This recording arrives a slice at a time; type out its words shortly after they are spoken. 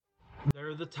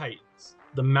are the Titans,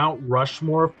 the Mount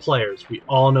Rushmore of players we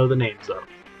all know the names of.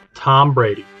 Tom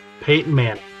Brady, Peyton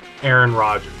Manning, Aaron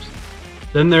Rodgers.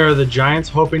 Then there are the Giants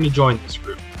hoping to join this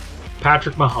group.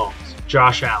 Patrick Mahomes,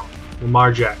 Josh Allen,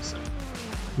 Lamar Jackson.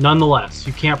 Nonetheless,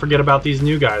 you can't forget about these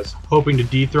new guys hoping to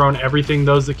dethrone everything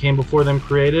those that came before them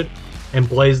created and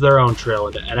blaze their own trail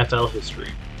into NFL history.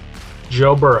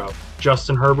 Joe Burrow,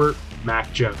 Justin Herbert,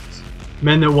 Mac Jones.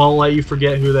 Men that won't let you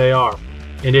forget who they are.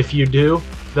 And if you do,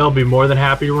 they'll be more than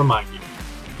happy to remind you.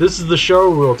 This is the show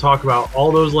where we'll talk about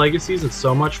all those legacies and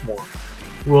so much more.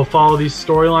 We'll follow these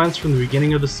storylines from the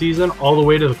beginning of the season all the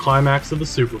way to the climax of the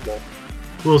Super Bowl.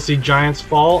 We'll see giants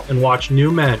fall and watch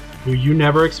new men who you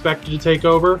never expected to take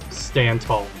over stand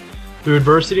tall. Through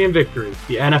adversity and victory,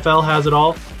 the NFL has it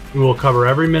all, and we will cover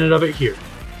every minute of it here.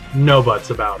 No buts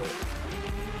about it.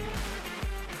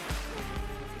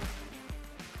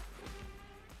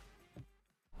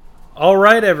 All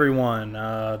right, everyone.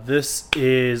 This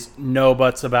is No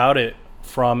Buts About It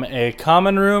from a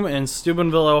common room in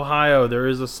Steubenville, Ohio. There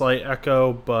is a slight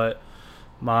echo, but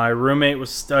my roommate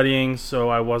was studying, so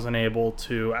I wasn't able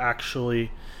to actually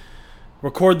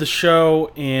record the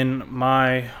show in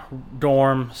my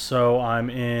dorm. So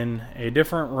I'm in a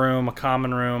different room, a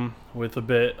common room, with a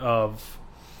bit of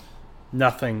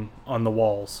nothing on the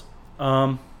walls.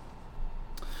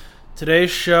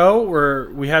 Today's show,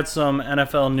 we had some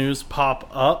NFL news pop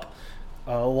up.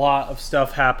 A lot of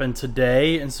stuff happened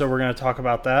today, and so we're going to talk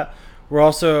about that. We're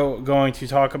also going to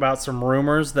talk about some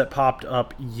rumors that popped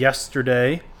up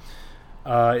yesterday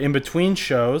in between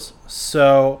shows.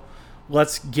 So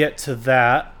let's get to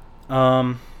that.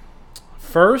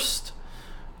 First,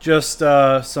 just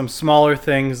some smaller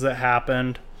things that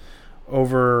happened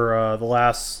over the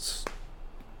last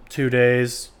 2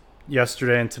 days,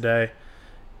 yesterday and today.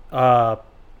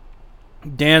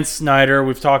 Dan Snyder,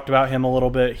 we've talked about him a little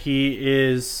bit. He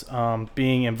is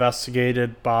being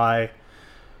investigated by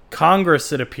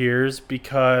Congress, it appears,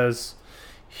 because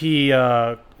he,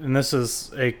 and this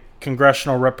is a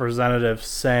congressional representative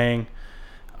saying,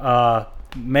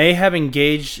 may have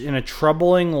engaged in a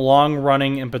troubling,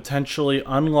 long-running, and potentially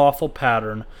unlawful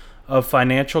pattern of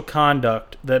financial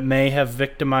conduct that may have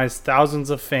victimized thousands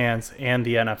of fans and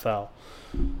the NFL.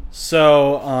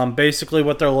 So basically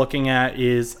what they're looking at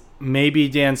is maybe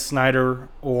Dan Snyder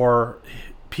or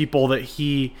people that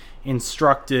he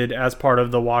instructed as part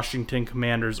of the Washington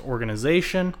Commanders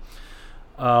organization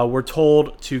were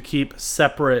told to keep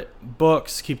separate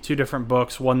books, keep two different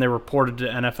books, one they reported to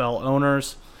NFL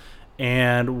owners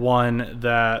and one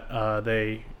that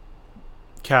they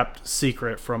kept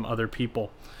secret from other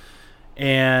people.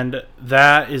 And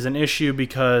that is an issue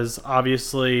because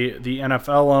obviously the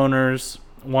NFL owners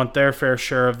want their fair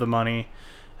share of the money.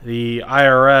 The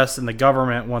IRS and the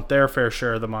government want their fair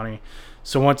share of the money.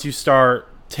 So once you start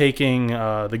taking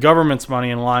the government's money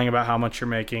and lying about how much you're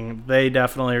making, they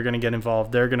definitely are going to get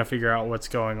involved. They're going to figure out what's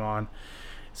going on.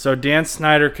 So Dan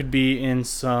Snyder could be in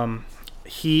some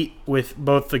heat with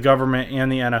both the government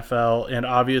and the NFL. And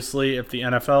obviously, if the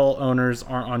NFL owners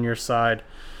aren't on your side,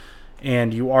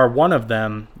 and you are one of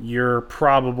them, you're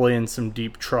probably in some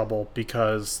deep trouble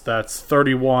because that's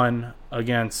 31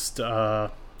 against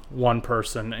one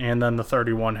person, and then the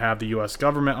 31 have the U.S.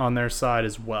 government on their side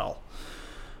as well.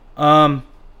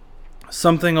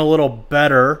 Something a little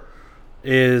better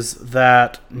is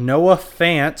that Noah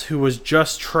Fant, who was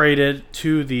just traded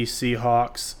to the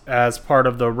Seahawks as part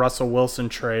of the Russell Wilson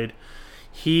trade,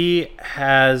 he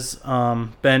has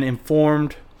been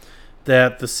informed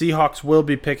that the Seahawks will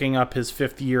be picking up his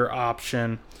fifth-year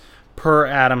option per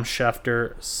Adam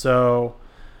Schefter. So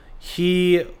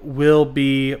he will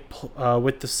be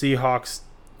with the Seahawks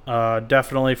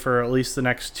definitely for at least the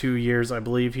next 2 years. I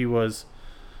believe he was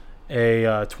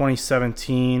a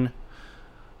 2017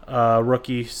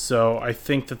 rookie. So I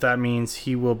think that means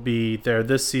he will be there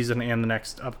this season and the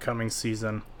next upcoming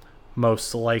season,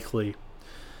 most likely.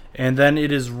 And then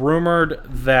it is rumored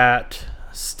that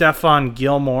Stephon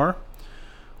Gilmore,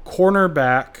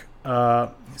 cornerback,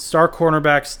 star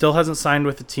cornerback, still hasn't signed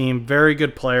with the team. Very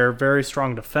good player, very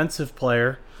strong defensive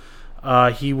player.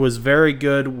 He was very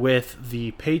good with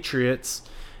the Patriots,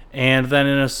 and then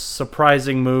in a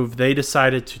surprising move, they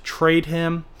decided to trade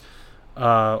him,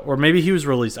 or maybe he was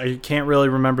released. I can't really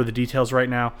remember the details right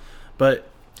now, but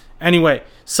anyway,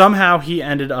 somehow he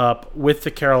ended up with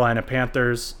the Carolina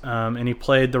Panthers, and he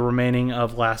played the remaining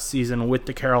of last season with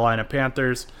the Carolina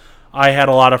Panthers. I had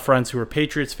a lot of friends who were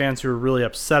Patriots fans who were really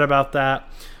upset about that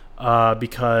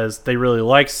because they really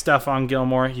like Stephon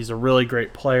Gilmore. He's a really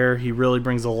great player. He really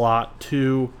brings a lot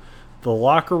to the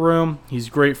locker room. He's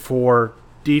great for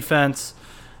defense.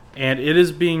 And it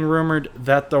is being rumored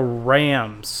that the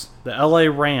Rams, the LA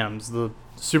Rams, the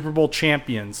Super Bowl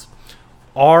champions,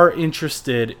 are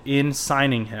interested in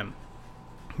signing him.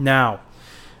 Now,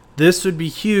 this would be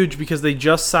huge because they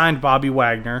just signed Bobby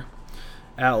Wagner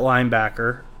at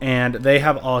linebacker, and they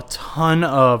have a ton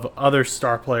of other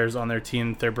star players on their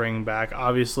team that they're bringing back.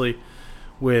 Obviously,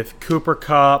 with Cooper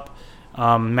Kupp,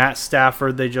 Matt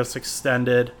Stafford, they just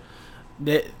extended.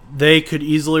 They could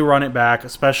easily run it back,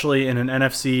 especially in an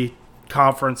NFC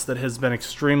conference that has been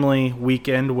extremely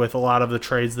weakened with a lot of the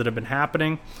trades that have been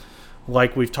happening,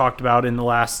 like we've talked about in the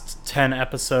last 10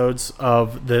 episodes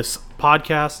of this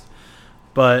podcast.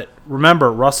 But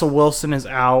remember, Russell Wilson is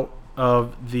out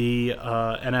of the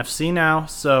NFC now,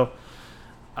 so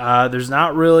there's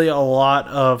not really a lot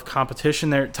of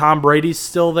competition there. Tom Brady's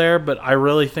still there, but I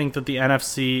really think that the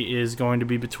NFC is going to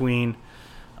be between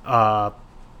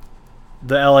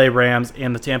the LA Rams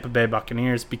and the Tampa Bay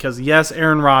Buccaneers because, yes,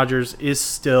 Aaron Rodgers is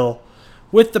still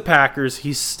with the Packers.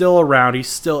 He's still around. He's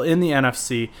still in the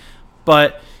NFC,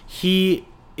 but he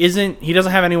doesn't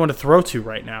have anyone to throw to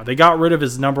right now. They got rid of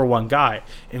his number one guy.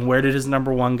 And where did his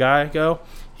number one guy go?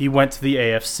 He went to the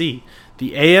AFC.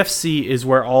 The AFC is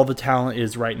where all the talent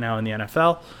is right now in the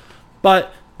NFL,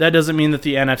 but that doesn't mean that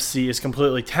the NFC is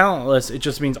completely talentless. It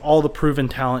just means all the proven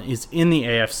talent is in the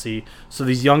AFC, so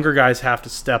these younger guys have to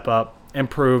step up and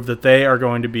prove that they are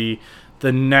going to be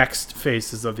the next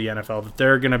faces of the NFL, that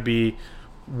they're going to be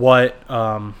what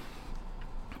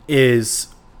is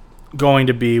going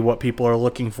to be what people are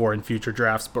looking for in future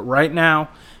drafts. But right now,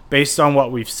 based on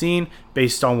what we've seen,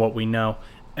 based on what we know,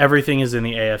 everything is in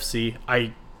the AFC.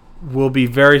 I will be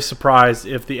very surprised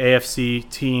if the AFC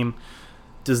team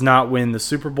does not win the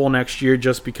Super Bowl next year,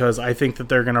 just because I think that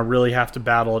they're going to really have to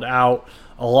battle it out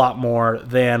a lot more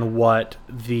than what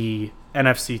the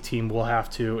NFC team will have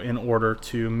to in order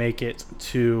to make it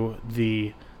to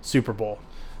the Super Bowl.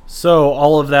 So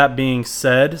all of that being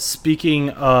said,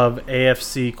 speaking of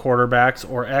AFC quarterbacks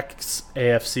or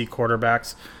ex-AFC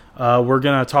quarterbacks, we're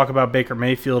going to talk about Baker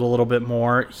Mayfield a little bit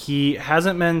more. He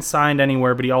hasn't been signed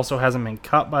anywhere, but he also hasn't been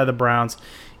cut by the Browns,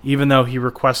 even though he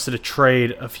requested a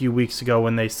trade a few weeks ago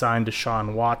when they signed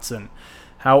Deshaun Watson.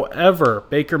 However,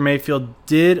 Baker Mayfield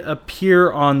did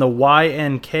appear on the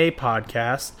YNK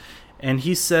podcast, and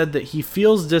he said that he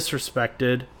feels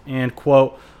disrespected and,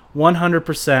 quote,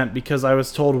 100% because I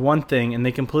was told one thing and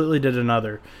they completely did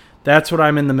another. That's what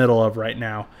I'm in the middle of right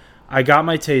now. I got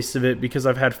my taste of it because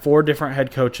I've had 4 different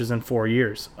head coaches in 4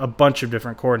 years, a bunch of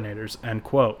different coordinators, end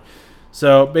quote.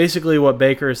 So basically what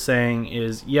Baker is saying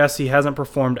is, yes, he hasn't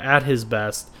performed at his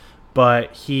best,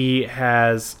 but he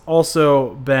has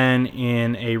also been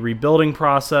in a rebuilding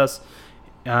process.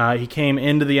 He came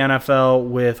into the NFL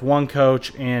with one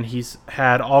coach, and he's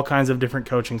had all kinds of different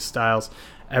coaching styles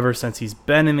ever since he's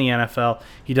been in the NFL.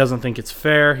 He doesn't think it's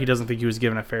fair. He doesn't think he was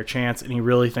given a fair chance, and he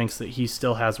really thinks that he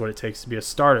still has what it takes to be a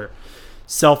starter.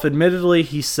 Self-admittedly,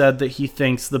 he said that he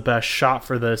thinks the best shot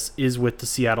for this is with the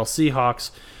Seattle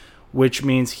Seahawks, which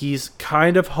means he's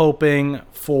kind of hoping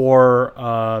for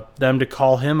them to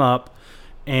call him up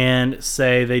and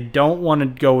say they don't want to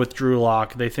go with Drew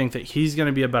Lock. They think that he's going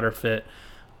to be a better fit.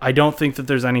 I don't think that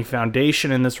there's any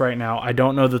foundation in this right now. I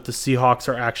don't know that the Seahawks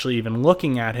are actually even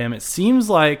looking at him. It seems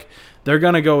like they're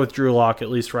going to go with Drew Lock, at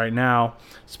least right now,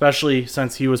 especially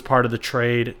since he was part of the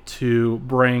trade to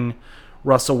bring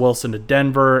Russell Wilson to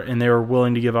Denver, and they were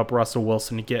willing to give up Russell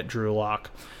Wilson to get Drew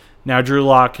Lock. Now, Drew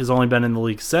Lock has only been in the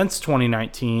league since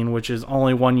 2019, which is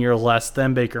only 1 year less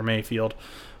than Baker Mayfield,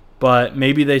 but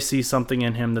maybe they see something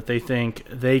in him that they think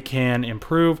they can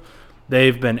improve.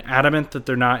 They've been adamant that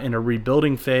they're not in a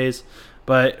rebuilding phase,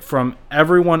 but from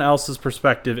everyone else's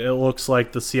perspective, it looks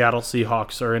like the Seattle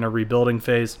Seahawks are in a rebuilding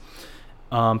phase.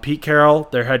 Pete Carroll,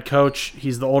 their head coach,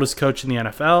 he's the oldest coach in the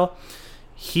NFL.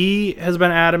 He has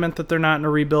been adamant that they're not in a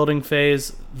rebuilding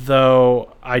phase,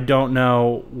 though I don't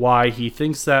know why he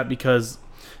thinks that, because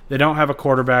they don't have a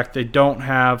quarterback. They don't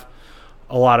have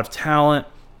a lot of talent.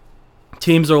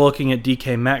 Teams are looking at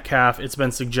DK Metcalf. It's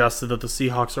been suggested that the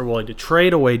Seahawks are willing to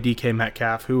trade away DK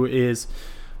Metcalf, who is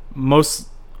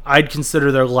I'd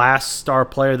consider their last star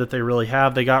player that they really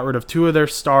have. They got rid of 2 of their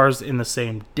stars in the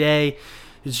same day.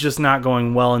 It's just not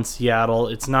going well in Seattle.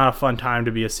 It's not a fun time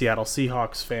to be a Seattle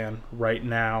Seahawks fan right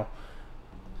now.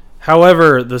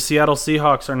 However, the Seattle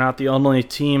Seahawks are not the only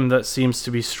team that seems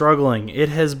to be struggling. It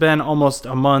has been almost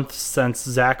a month since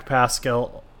Zach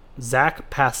Pascal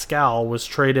was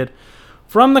traded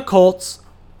from the Colts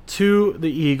to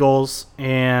the Eagles,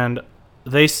 and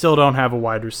they still don't have a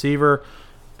wide receiver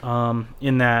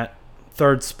in that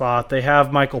third spot. They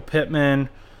have Michael Pittman,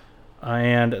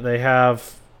 and they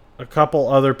have a couple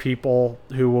other people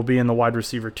who will be in the wide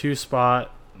receiver 2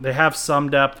 spot. They have some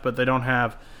depth, but they don't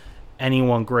have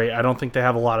anyone great. I don't think they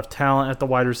have a lot of talent at the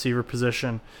wide receiver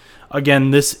position.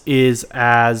 Again, this is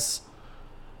as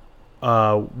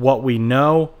what we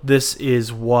know. This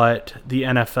is what the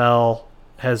NFL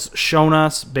has shown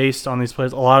us based on these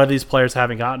players. A lot of these players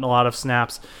haven't gotten a lot of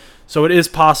snaps, so it is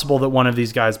possible that one of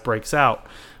these guys breaks out.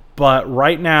 But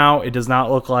right now, it does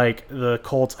not look like the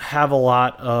Colts have a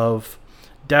lot of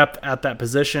depth at that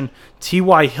position.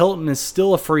 T.Y. Hilton is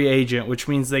still a free agent, which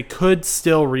means they could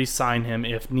still re-sign him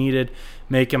if needed,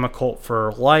 make him a Colt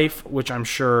for life, which I'm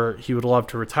sure he would love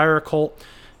to retire a Colt.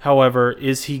 However,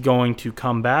 is he going to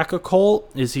come back a Colt?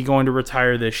 Is he going to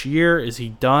retire this year? Is he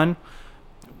done?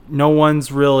 No one's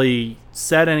really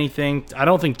said anything. I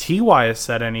don't think T.Y. has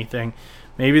said anything.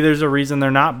 Maybe there's a reason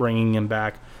they're not bringing him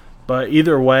back. But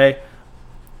either way,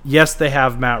 yes, they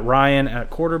have Matt Ryan at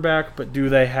quarterback, but do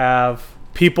they have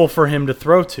people for him to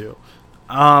throw to?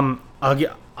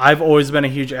 I've always been a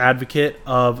huge advocate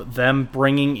of them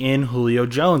bringing in Julio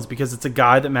Jones because it's a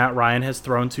guy that Matt Ryan has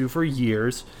thrown to for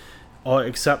years,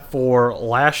 except for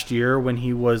last year when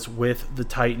he was with the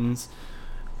Titans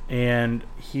and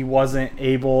he wasn't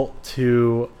able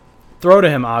to throw to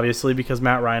him, obviously, because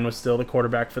Matt Ryan was still the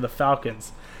quarterback for the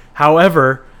Falcons.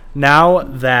 However, now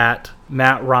that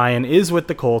Matt Ryan is with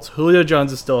the Colts, Julio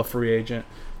Jones is still a free agent.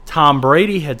 Tom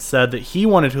Brady had said that he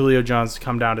wanted Julio Jones to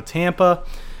come down to Tampa.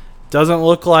 Doesn't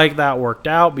look like that worked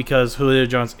out because Julio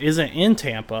Jones isn't in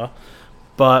Tampa.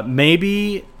 But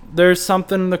maybe there's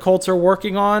something the Colts are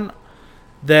working on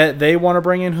that they want to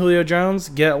bring in Julio Jones,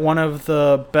 get one of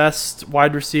the best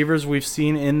wide receivers we've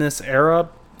seen in this era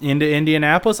into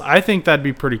Indianapolis. I think that'd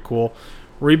be pretty cool.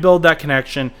 Rebuild that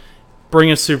connection. Bring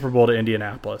a Super Bowl to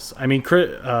Indianapolis. I mean,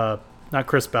 not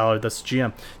Chris Ballard, that's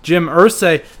GM. Jim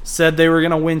Irsay said they were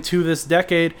going to win 2 this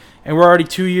decade, and we're already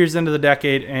 2 years into the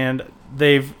decade, and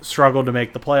they've struggled to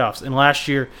make the playoffs. And last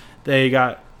year, they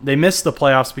missed the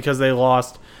playoffs because they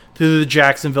lost to the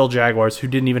Jacksonville Jaguars, who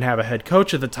didn't even have a head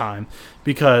coach at the time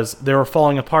because they were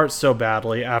falling apart so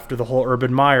badly after the whole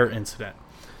Urban Meyer incident.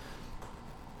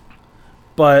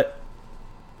 But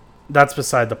that's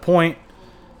beside the point.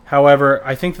 However,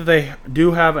 I think that they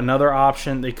do have another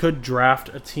option. They could draft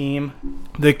a team.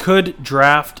 They could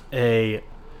draft a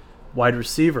wide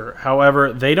receiver.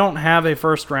 However, they don't have a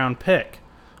first-round pick.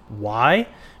 Why?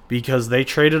 Because they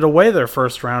traded away their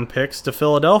first-round picks to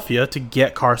Philadelphia to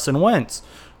get Carson Wentz,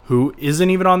 who isn't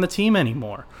even on the team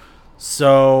anymore.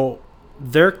 So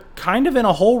they're kind of in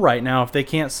a hole right now if they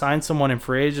can't sign someone in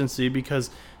free agency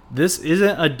because this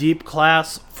isn't a deep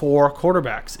class for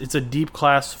quarterbacks. It's a deep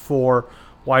class for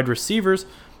wide receivers,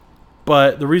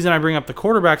 but the reason I bring up the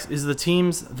quarterbacks is the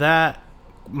teams that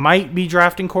might be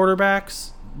drafting quarterbacks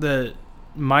that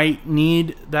might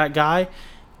need that guy,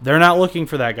 they're not looking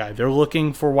for that guy. They're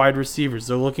looking for wide receivers.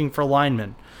 They're looking for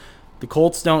linemen. The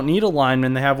Colts don't need a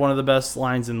lineman. They have one of the best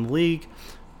lines in the league,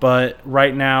 but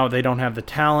right now they don't have the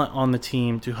talent on the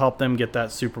team to help them get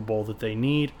that Super Bowl that they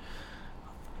need.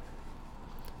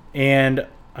 And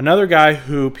another guy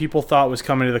who people thought was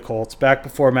coming to the Colts back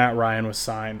before Matt Ryan was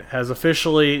signed has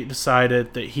officially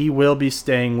decided that he will be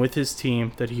staying with his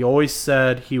team that he always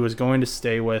said he was going to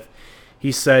stay with.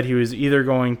 He said he was either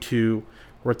going to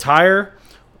retire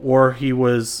or he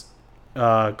was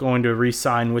going to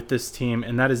re-sign with this team,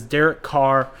 and that is Derek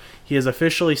Carr. He has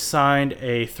officially signed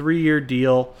a 3-year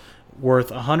deal worth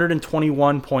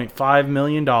 $121.5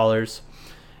 million.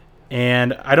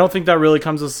 And I don't think that really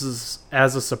comes as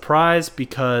a surprise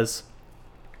because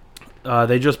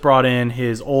they just brought in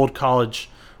his old college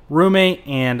roommate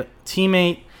and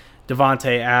teammate,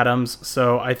 Davante Adams.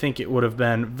 So I think it would have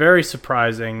been very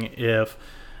surprising if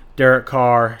Derek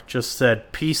Carr just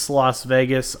said, "Peace, Las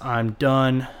Vegas. I'm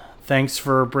done. Thanks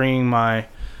for bringing my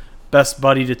best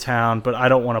buddy to town, but I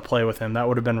don't want to play with him." That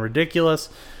would have been ridiculous.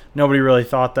 Nobody really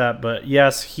thought that. But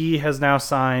yes, he has now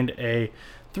signed a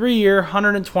 3-year,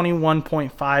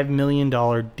 $121.5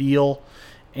 million deal,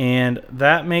 and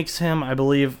that makes him, I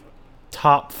believe,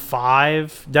 top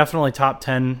 5, definitely top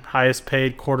 10 highest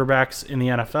paid quarterbacks in the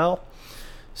NFL.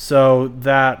 So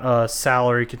that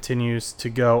salary continues to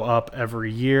go up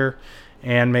every year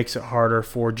and makes it harder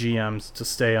for GMs to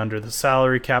stay under the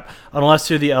salary cap, unless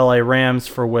you're the LA Rams,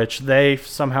 for which they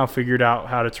somehow figured out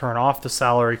how to turn off the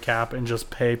salary cap and just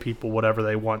pay people whatever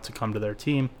they want to come to their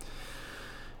team.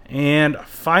 And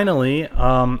finally,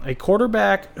 a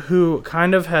quarterback who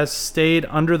kind of has stayed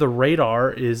under the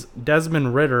radar is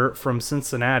Desmond Ridder from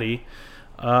Cincinnati.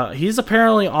 He's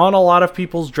apparently on a lot of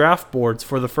people's draft boards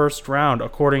for the first round,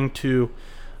 according to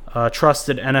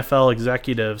trusted NFL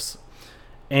executives.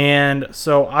 And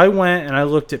so I went and I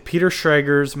looked at Peter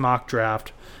Schrager's mock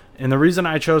draft. And the reason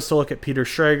I chose to look at Peter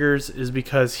Schrager's is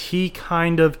because he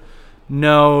kind of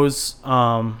knows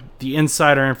the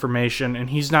insider information,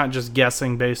 and he's not just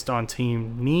guessing based on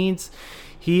team needs.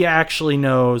 He actually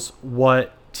knows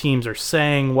what teams are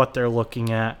saying, what they're looking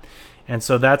at. And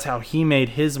so that's how he made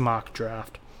his mock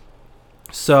draft.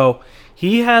 So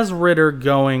he has Ridder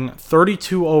going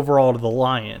 32 overall to the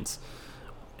Lions.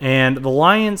 And the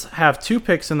Lions have 2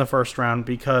 picks in the first round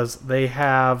because they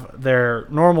have their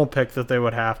normal pick that they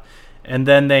would have, and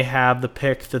then they have the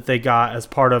pick that they got as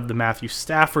part of the Matthew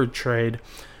Stafford trade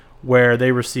where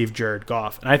they received Jared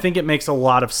Goff. And I think it makes a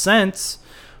lot of sense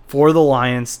for the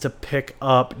Lions to pick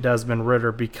up Desmond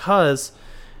Ridder because,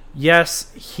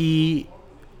 yes, he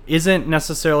isn't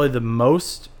necessarily the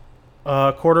most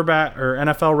quarterback or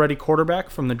NFL-ready quarterback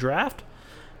from the draft.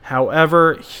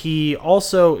 However, he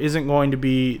also isn't going to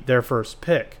be their first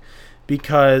pick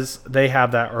because they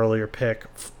have that earlier pick,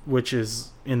 which is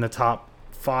in the top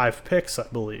 5 picks, I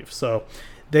believe. So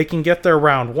they can get their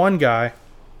round 1 guy,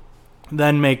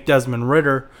 then make Desmond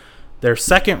Ridder their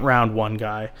second round 1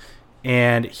 guy,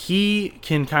 and he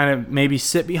can kind of maybe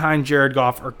sit behind Jared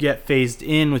Goff or get phased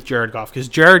in with Jared Goff because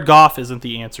Jared Goff isn't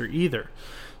the answer either.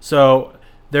 So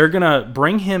they're going to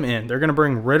bring him in. They're going to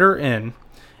bring Ridder in,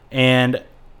 and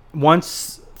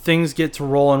once things get to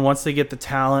rolling, once they get the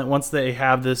talent, once they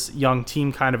have this young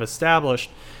team kind of established,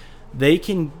 they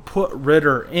can put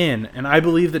Ridder in. And I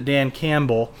believe that Dan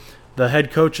Campbell, the head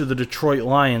coach of the Detroit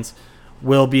Lions,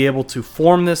 will be able to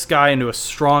form this guy into a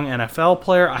strong NFL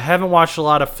player. I haven't watched a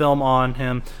lot of film on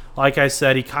him. Like I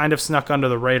said, he kind of snuck under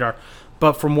the radar.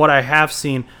 But from what I have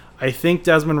seen, I think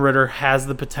Desmond Ridder has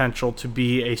the potential to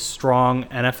be a strong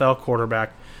NFL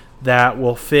quarterback that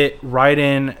will fit right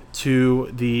in to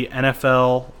the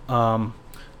NFL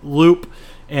loop,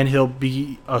 and he'll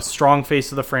be a strong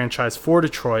face of the franchise for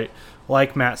Detroit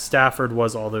like Matt Stafford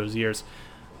was all those years.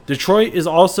 Detroit is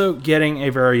also getting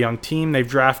a very young team. They've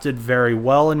drafted very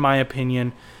well, in my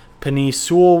opinion. Penei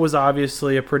Sewell was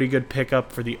obviously a pretty good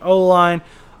pickup for the O-line.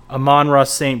 Amon-Ra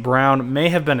St. Brown may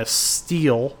have been a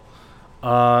steal.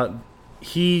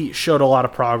 He showed a lot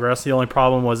of progress. The only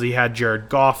problem was he had Jared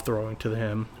Goff throwing to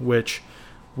him, which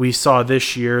we saw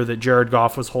this year that Jared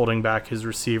Goff was holding back his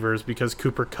receivers because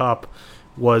Cooper Kupp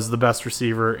was the best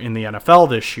receiver in the NFL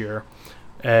this year,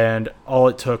 and all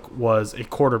it took was a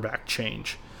quarterback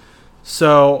change.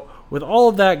 So with all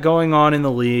of that going on in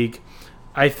the league,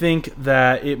 I think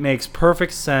that it makes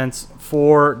perfect sense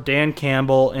for Dan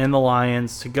Campbell and the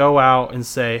Lions to go out and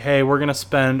say, hey, we're going to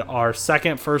spend our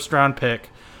second first-round pick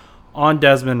on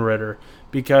Desmond Ridder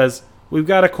because we've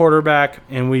got a quarterback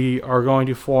and we are going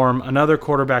to form another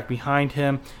quarterback behind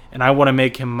him, and I want to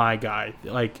make him my guy.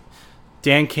 Like,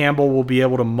 Dan Campbell will be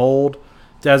able to mold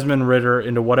Desmond Ridder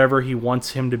into whatever he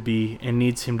wants him to be and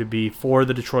needs him to be for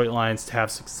the Detroit Lions to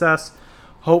have success.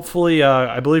 Hopefully,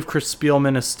 I believe Chris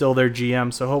Spielman is still their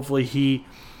GM, so hopefully he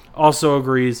also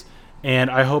agrees, and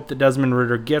I hope that Desmond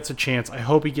Ridder gets a chance. I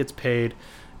hope he gets paid,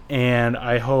 and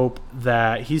I hope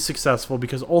that he's successful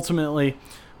because ultimately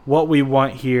what we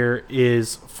want here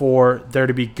is for there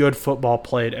to be good football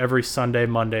played every Sunday,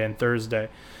 Monday, and Thursday.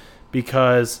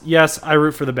 Because, yes, I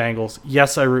root for the Bengals.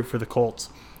 Yes, I root for the Colts.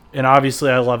 And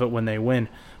obviously I love it when they win.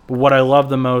 But what I love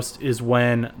the most is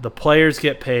when the players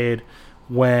get paid,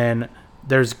 when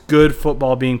there's good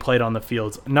football being played on the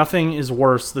fields. Nothing is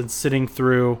worse than sitting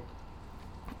through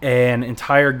an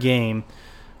entire game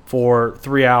for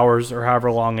 3 hours or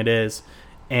however long it is,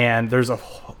 and there's a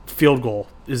field goal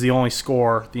is the only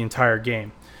score the entire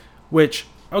game. Which,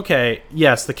 okay,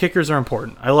 yes, the kickers are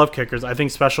important. I love kickers. I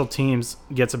think special teams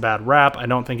gets a bad rap. I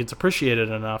don't think it's appreciated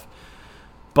enough.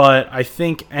 But I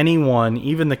think anyone,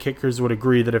 even the kickers, would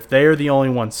agree that if they are the only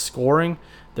ones scoring,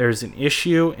 there's an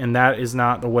issue, and that is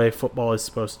not the way football is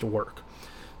supposed to work.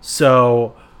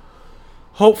 So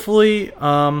hopefully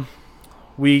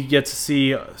we get to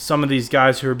see some of these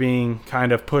guys who are being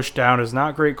kind of pushed down as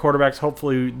not great quarterbacks.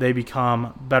 Hopefully they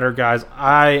become better guys.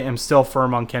 I am still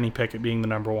firm on Kenny Pickett being the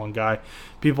number 1 guy.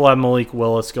 People have Malik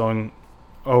Willis going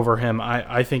over him.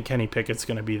 I think Kenny Pickett's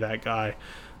going to be that guy.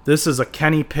 This is a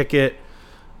Kenny Pickett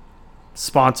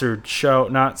sponsored show.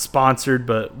 Not sponsored,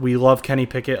 but we love Kenny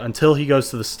Pickett until he goes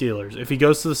to the Steelers. If he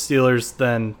goes to the Steelers,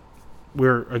 then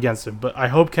we're against him. But I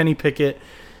hope Kenny Pickett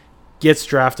gets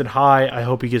drafted high. I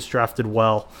hope he gets drafted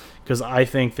well because I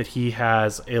think that he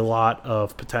has a lot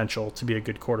of potential to be a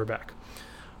good quarterback.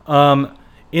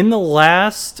 In the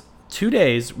last 2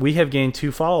 days, we have gained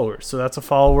 2 followers. So that's a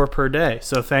follower per day.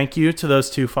 So thank you to those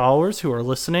 2 followers who are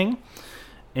listening.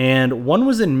 And one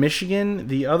was in Michigan.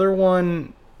 The other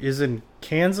one is in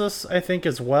Kansas, I think,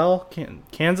 as well.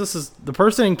 Kansas is the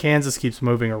person in Kansas keeps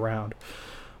moving around,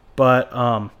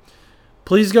 but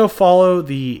please go follow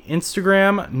the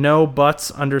Instagram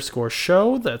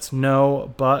NoButts_show. That's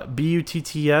BUTTS_show,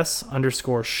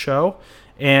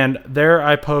 and there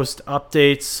I post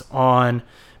updates on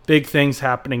big things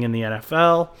happening in the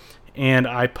NFL, and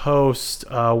I post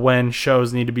when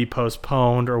shows need to be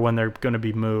postponed or when they're going to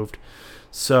be moved.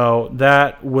 So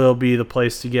that will be the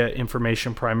place to get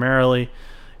information primarily.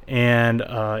 And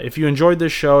if you enjoyed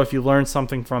this show, if you learned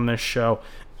something from this show,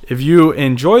 if you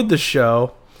enjoyed the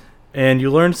show and you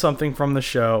learned something from the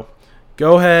show,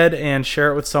 go ahead and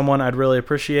share it with someone. I'd really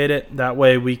appreciate it. That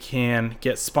way we can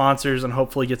get sponsors and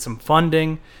hopefully get some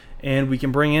funding, and we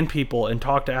can bring in people and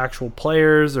talk to actual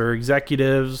players or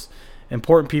executives,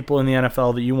 important people in the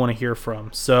NFL that you want to hear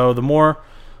from. So the more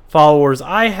followers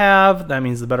I have, that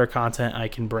means the better content I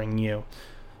can bring you.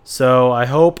 So I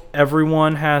hope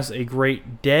everyone has a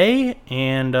great day,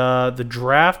 and the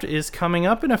draft is coming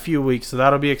up in a few weeks, so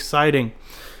that'll be exciting.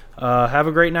 Have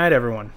a great night, everyone.